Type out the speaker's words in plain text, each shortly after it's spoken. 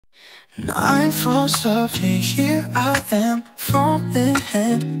I'm from something, here I am, from the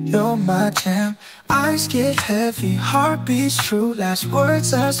hand, you're my jam. Eyes get heavy, heart beats true, last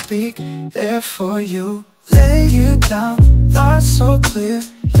words I speak, they're for you. Lay you down, thoughts so clear,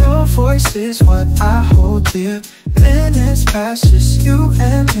 your voice is what I hold dear. Minutes pass, just you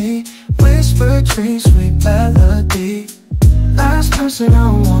and me, whisper dreams, sweet melody. Last person I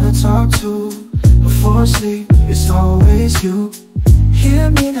wanna talk to before sleep, it's always you.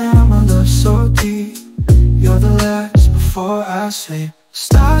 Hear me now, my love so deep, you're the last before I sleep.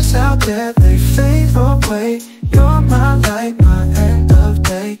 Stars out there, they fade away, you're my light, my end of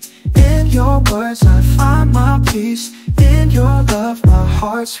day. In your words I find my peace, in your love my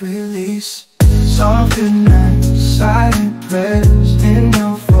heart's release. Soft goodnights, silent prayers, in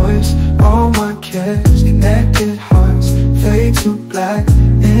your voice all my cares. Connected hearts fade to black,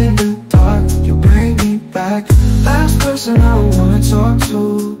 in the dark you bring me back. Last person I wanna talk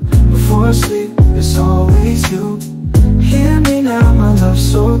to before sleep, it's always you. Hear me now, my love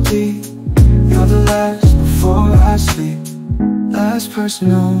so deep, you're the last before I sleep. Last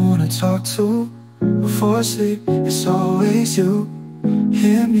person I wanna talk to before sleep, it's always you.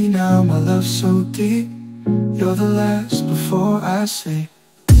 Hear me now, my love so deep, you're the last before I sleep.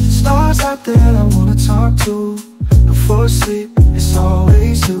 Stars out there I wanna talk to before sleep, it's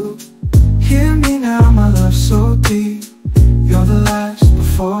always you. Hear me now, my love so deep, you're the last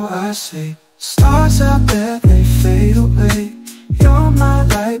before I sleep. Stars out there, they fade away, you're my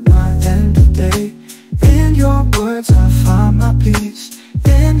light, my end of day. In your words I find my peace,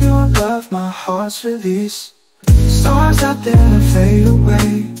 in your love my heart's release. Stars out there, they fade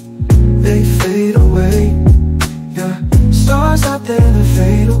away, they fade away, yeah. Stars out there, they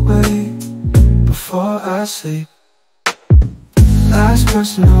fade away before I sleep. Last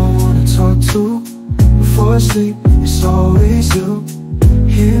person I wanna talk to before sleep, it's always you.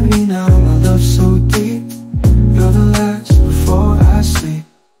 Hear me now, my love so deep, you're the last before I sleep.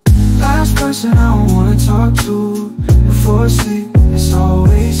 Last person I wanna talk to before sleep, it's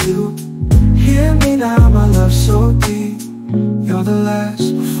always you. Hear me now, my love so deep, you're the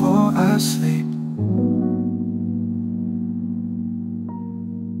last before I sleep.